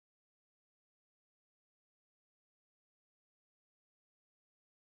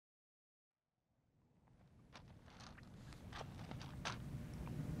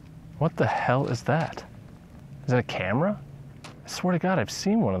What the hell is that? Is it a camera? I swear to God, I've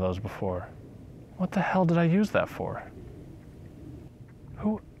seen one of those before. What the hell did I use that for?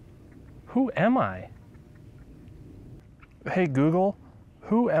 Who am I? Hey Google,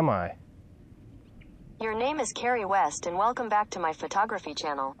 who am I? Your name is Carrie West, and welcome back to my photography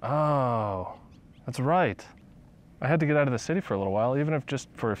channel. Oh, that's right. I had to get out of the city for a little while, even if just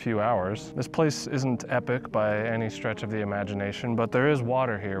for a few hours. This place isn't epic by any stretch of the imagination, but there is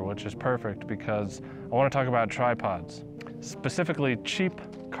water here, which is perfect because I want to talk about tripods. Specifically, cheap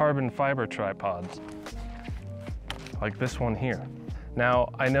carbon fiber tripods, like this one here. Now,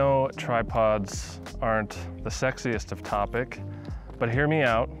 I know tripods aren't the sexiest of topic, but hear me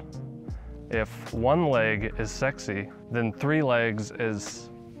out. If one leg is sexy, then 3 legs is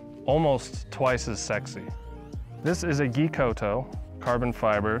almost twice as sexy. This is a Geekoto carbon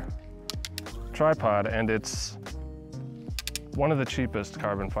fiber tripod, and it's one of the cheapest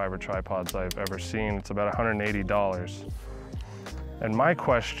carbon fiber tripods I've ever seen. It's about $180. And my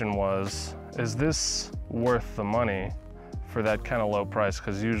question was, is this worth the money for that kind of low price?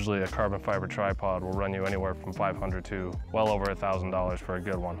 Because usually a carbon fiber tripod will run you anywhere from $500 to well over $1,000 for a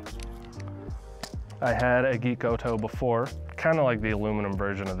good one. I had a Geekoto before, kind of like the aluminum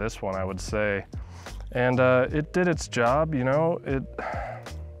version of this one, I would say. And it did its job, you know,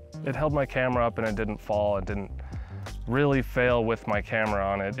 it held my camera up and it didn't fall. It didn't really fail with my camera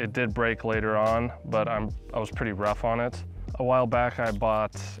on it. It did break later on, but I was pretty rough on it. A while back I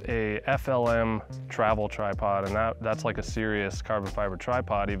bought a FLM travel tripod, and that's like a serious carbon fiber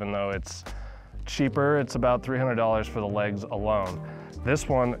tripod, even though it's cheaper. It's about $300 for the legs alone. This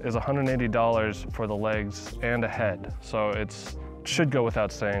one is $180 for the legs and a head. So it should go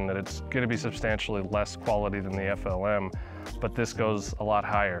without saying that it's gonna be substantially less quality than the FLM, but this goes a lot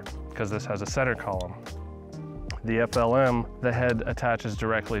higher because this has a center column. The FLM, the head attaches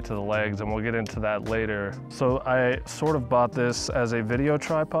directly to the legs, and we'll get into that later. So I sort of bought this as a video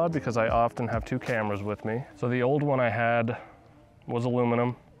tripod because I often have 2 cameras with me. So the old one I had was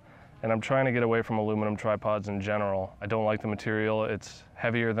aluminum, and I'm trying to get away from aluminum tripods in general. I don't like the material. It's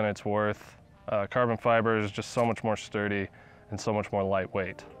heavier than it's worth. Carbon fiber is just so much more sturdy and so much more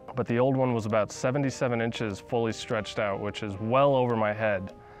lightweight. But the old one was about 77 inches fully stretched out, which is well over my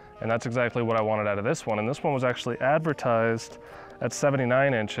head. And that's exactly what I wanted out of this one. And this one was actually advertised at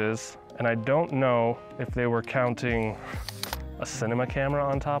 79 inches. And I don't know if they were counting a cinema camera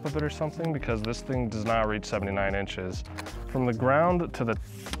on top of it or something, because this thing does not reach 79 inches. From the ground to the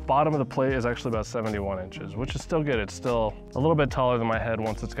bottom of the plate is actually about 71 inches, which is still good. It's still a little bit taller than my head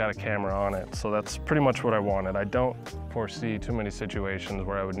once it's got a camera on it. So that's pretty much what I wanted. I don't foresee too many situations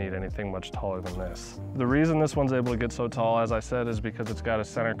where I would need anything much taller than this. The reason this one's able to get so tall, as I said, is because it's got a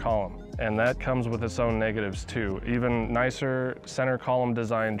center column, and that comes with its own negatives too. Even nicer center column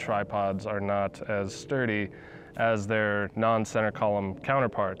design tripods are not as sturdy as their non-center column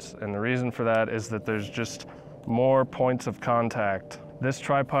counterparts. And the reason for that is that there's just more points of contact. This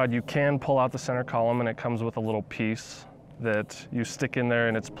tripod, you can pull out the center column, and it comes with a little piece that you stick in there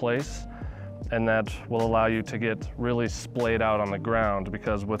in its place, and that will allow you to get really splayed out on the ground,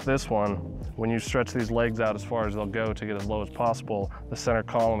 because with this one, when you stretch these legs out as far as they'll go to get as low as possible, the center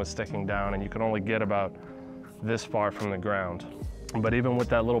column is sticking down, and you can only get about this far from the ground. But even with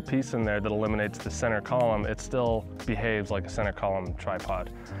that little piece in there that eliminates the center column, it still behaves like a center column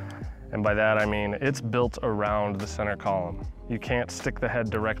tripod. And by that I mean it's built around the center column. You can't stick the head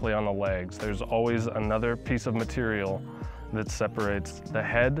directly on the legs. There's always another piece of material that separates the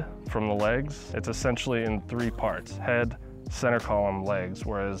head from the legs. It's essentially in 3 parts: head, center column, legs,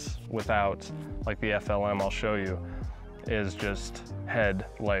 whereas without, like the FLM I'll show you, is just head,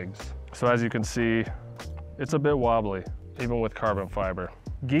 legs. So as you can see, it's a bit wobbly, even with carbon fiber.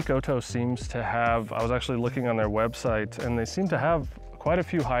 Geekoto seems to have, I was actually looking on their website, and they seem to have quite a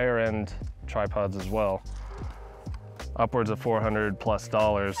few higher end tripods as well, upwards of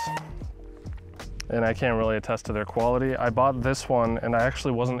 $400+. And I can't really attest to their quality. I bought this one, and I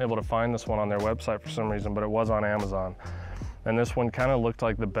actually wasn't able to find this one on their website for some reason, but it was on Amazon. And this one kind of looked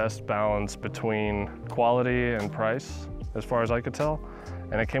like the best balance between quality and price, as far as I could tell.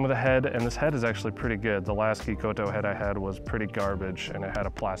 And it came with a head, and this head is actually pretty good. The last Geekoto head I had was pretty garbage, and it had a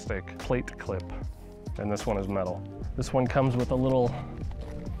plastic plate clip, and this one is metal. This one comes with a little,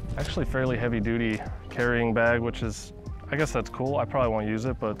 actually fairly heavy duty carrying bag, which is, I guess that's cool. I probably won't use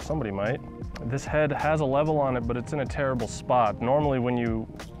it, but somebody might. This head has a level on it, but it's in a terrible spot. Normally when you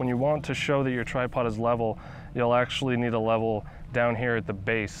want to show that your tripod is level, you'll actually need a level down here at the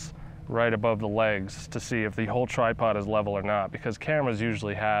base right above the legs to see if the whole tripod is level or not, because cameras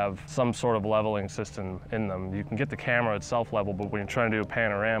usually have some sort of leveling system in them. You can get the camera itself level, but when you're trying to do a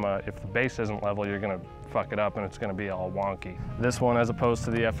panorama, if the base isn't level, you're gonna fuck it up and it's gonna be all wonky. This one, as opposed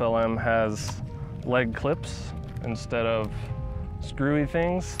to the FLM, has leg clips instead of screwy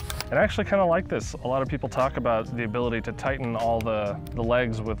things. And I actually kind of like this. A lot of people talk about the ability to tighten all the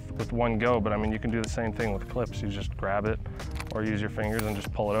legs with one go, but I mean, you can do the same thing with clips. You just grab it or use your fingers and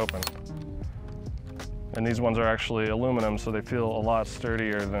just pull it open. And these ones are actually aluminum, so they feel a lot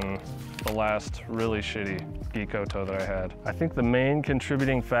sturdier than the last really shitty Geekoto that I had. I think the main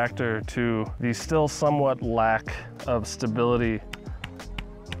contributing factor to the still somewhat lack of stability,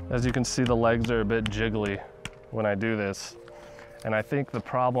 as you can see, the legs are a bit jiggly when I do this. And I think the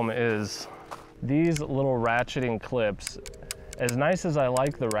problem is these little ratcheting clips. As nice as I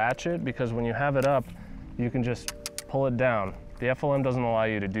like the ratchet, because when you have it up, you can just pull it down. The FLM doesn't allow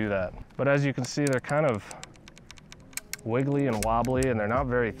you to do that. But as you can see, they're kind of wiggly and wobbly, and they're not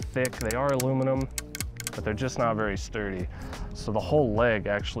very thick. They are aluminum, but they're just not very sturdy. So the whole leg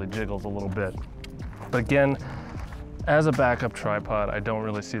actually jiggles a little bit. But again, as a backup tripod, I don't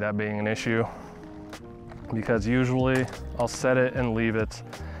really see that being an issue, because usually I'll set it and leave it,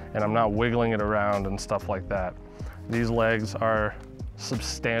 and I'm not wiggling it around and stuff like that. These legs are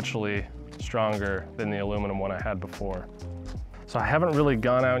substantially stronger than the aluminum one I had before. So I haven't really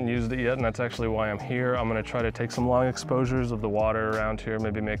gone out and used it yet, and that's actually why I'm here. I'm gonna try to take some long exposures of the water around here,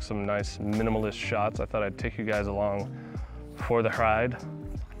 maybe make some nice minimalist shots. I thought I'd take you guys along for the ride.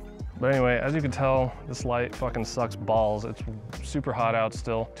 But anyway, as you can tell, this light fucking sucks balls. It's super hot out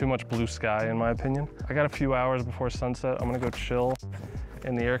still. Too much blue sky, in my opinion. I got a few hours before sunset. I'm gonna go chill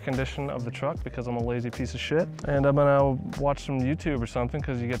in the air condition of the truck because I'm a lazy piece of shit. And I'm gonna watch some YouTube or something,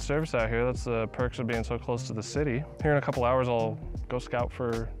 because you get service out here. That's the perks of being so close to the city. Here in a couple hours, I'll go scout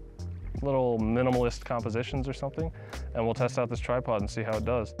for little minimalist compositions or something, and we'll test out this tripod and see how it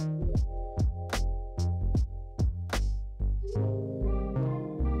does.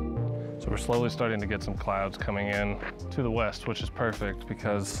 So we're slowly starting to get some clouds coming in to the west, which is perfect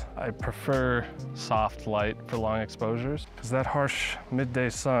because I prefer soft light for long exposures, because that harsh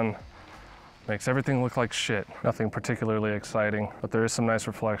midday sun makes everything look like shit. Nothing particularly exciting, but there is some nice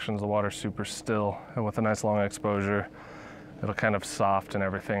reflections. The water's super still, and with a nice long exposure, it'll kind of soften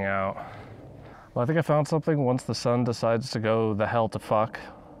everything out. Well, I think I found something once the sun decides to go the hell to fuck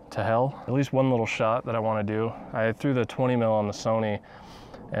to hell. At least one little shot that I want to do. I threw the 20mm on the Sony,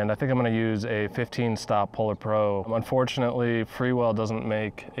 and I think I'm going to use a 15-stop Polar Pro. Unfortunately, Freewell doesn't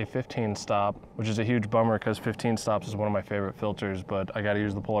make a 15-stop, which is a huge bummer because 15 stops is one of my favorite filters, but I got to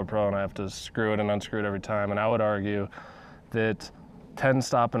use the Polar Pro and I have to screw it and unscrew it every time. And I would argue that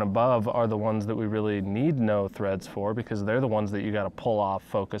 10-stop and above are the ones that we really need no threads for, because they're the ones that you got to pull off,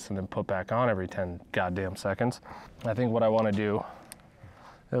 focus, and then put back on every 10 goddamn seconds. I think what I want to do,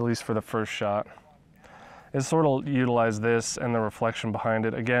 at least for the first shot, is sort of utilize this and the reflection behind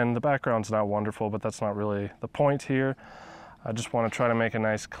it. Again, the background's not wonderful, but that's not really the point here. I just want to try to make a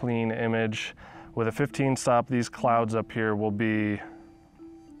nice clean image. With a 15-stop, these clouds up here will be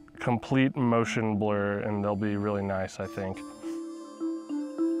complete motion blur, and they'll be really nice, I think.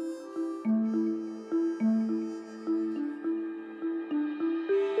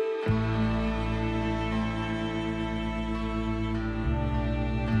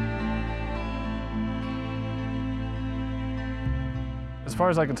 As far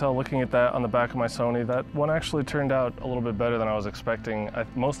as I can tell, looking at that on the back of my Sony, that one actually turned out a little bit better than I was expecting.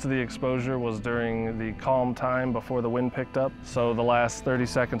 Most of the exposure was during the calm time before the wind picked up, so the last 30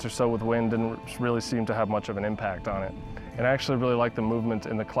 seconds or so with wind didn't really seem to have much of an impact on it. And I actually really like the movement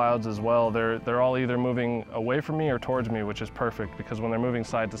in the clouds as well. They're all either moving away from me or towards me, which is perfect, because when they're moving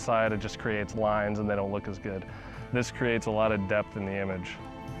side to side, it just creates lines and they don't look as good. This creates a lot of depth in the image.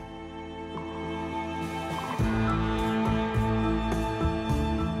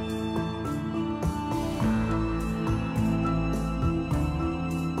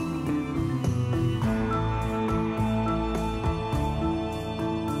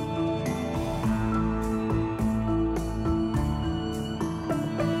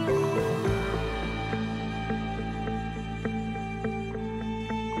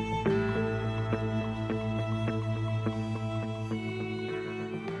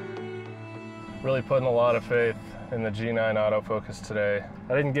 Really putting a lot of faith in the G9 autofocus today.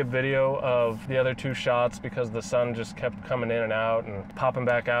 I didn't get video of the other two shots because the sun just kept coming in and out and popping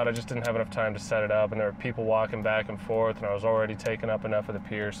back out. I just didn't have enough time to set it up, and there were people walking back and forth, and I was already taking up enough of the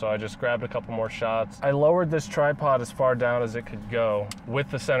pier, so I just grabbed a couple more shots. I lowered this tripod as far down as it could go with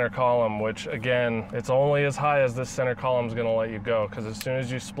the center column, which again, it's only as high as this center column is gonna let you go, because as soon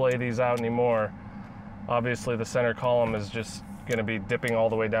as you splay these out anymore, obviously the center column is just gonna be dipping all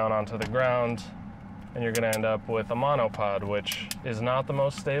the way down onto the ground, and you're gonna end up with a monopod, which is not the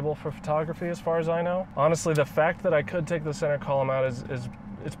most stable for photography as far as I know. Honestly, the fact that I could take the center column out is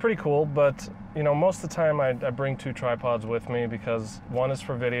it's pretty cool, but you know, most of the time I bring two tripods with me because one is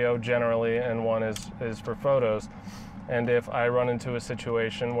for video generally and one is for photos. And if I run into a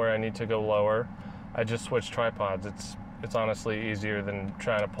situation where I need to go lower, I just switch tripods. It's honestly easier than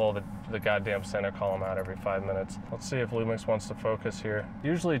trying to pull the goddamn center column out every 5 minutes. Let's see if Lumix wants to focus here.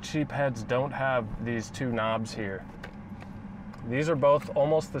 Usually cheap heads don't have these two knobs here. These are both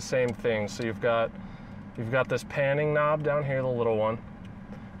almost the same thing. So you've got this panning knob down here, the little one,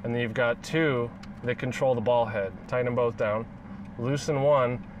 and then you've got two that control the ball head. Tighten them both down, loosen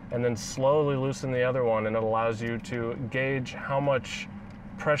one, and then slowly loosen the other one, and it allows you to gauge how much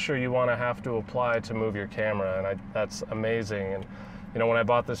pressure you want to have to apply to move your camera, and that's amazing. And you know, when I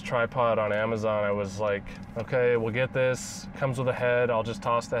bought this tripod on Amazon, I was like, okay, we'll get this, comes with a head, I'll just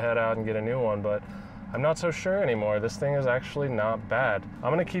toss the head out and get a new one, but I'm not so sure anymore. This thing is actually not bad.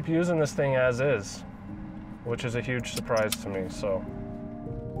 I'm gonna keep using this thing as is, which is a huge surprise to me, so.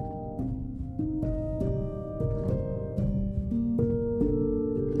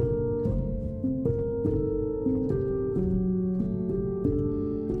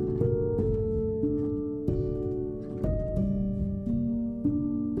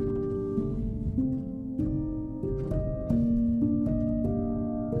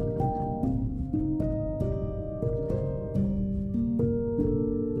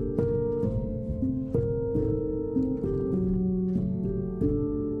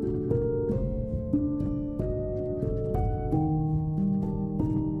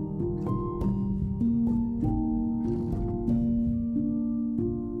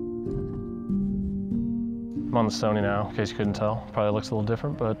 I'm on the Sony now, in case you couldn't tell. Probably looks a little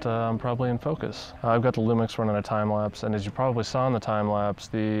different, but I'm probably in focus. I've got the Lumix running a time lapse, and as you probably saw in the time lapse,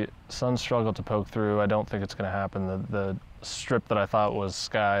 the sun struggled to poke through. I don't think it's gonna happen. The strip that I thought was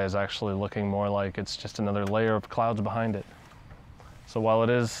sky is actually looking more like it's just another layer of clouds behind it. So while it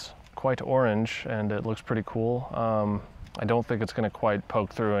is quite orange and it looks pretty cool, I don't think it's gonna quite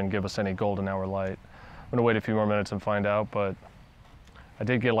poke through and give us any golden hour light. I'm gonna wait a few more minutes and find out, but I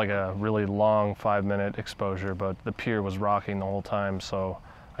did get like a really long 5-minute exposure, but the pier was rocking the whole time, so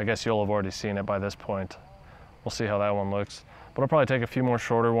I guess you'll have already seen it by this point. We'll see how that one looks. But I'll probably take a few more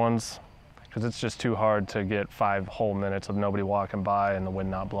shorter ones because it's just too hard to get 5 whole minutes of nobody walking by and the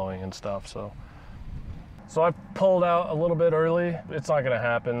wind not blowing and stuff. So I pulled out a little bit early. It's not gonna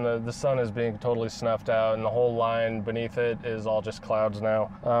happen. The sun is being totally snuffed out and the whole line beneath it is all just clouds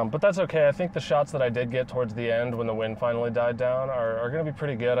now. But that's okay. I think the shots that I did get towards the end when the wind finally died down are gonna be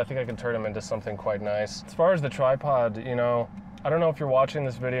pretty good. I think I can turn them into something quite nice. As far as the tripod, you know, I don't know if you're watching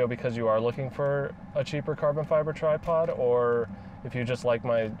this video because you are looking for a cheaper carbon fiber tripod or if you just like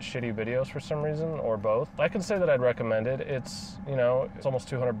my shitty videos for some reason, or both. I can say that I'd recommend it. It's, you know, it's almost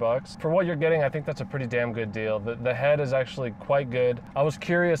 200 bucks. For what you're getting, I think that's a pretty damn good deal. The head is actually quite good. I was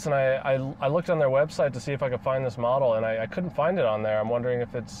curious and I looked on their website to see if I could find this model and I couldn't find it on there. I'm wondering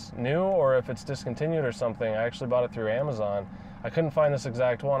if it's new or if it's discontinued or something. I actually bought it through Amazon. I couldn't find this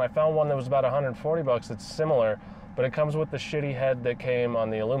exact one. I found one that was about 140 bucks that's similar, but it comes with the shitty head that came on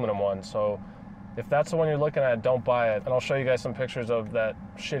the aluminum one. So if that's the one you're looking at, don't buy it. And I'll show you guys some pictures of that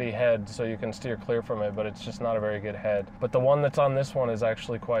shitty head so you can steer clear from it, but it's just not a very good head. But the one that's on this one is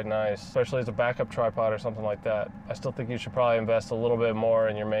actually quite nice, especially as a backup tripod or something like that. I still think you should probably invest a little bit more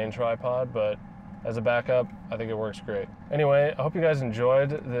in your main tripod, but as a backup, I think it works great. Anyway, I hope you guys enjoyed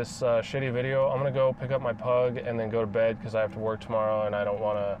this shitty video. I'm gonna go pick up my pug and then go to bed because I have to work tomorrow and I don't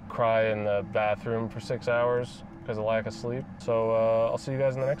wanna cry in the bathroom for 6 hours because of lack of sleep. So I'll see you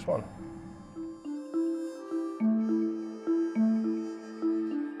guys in the next one.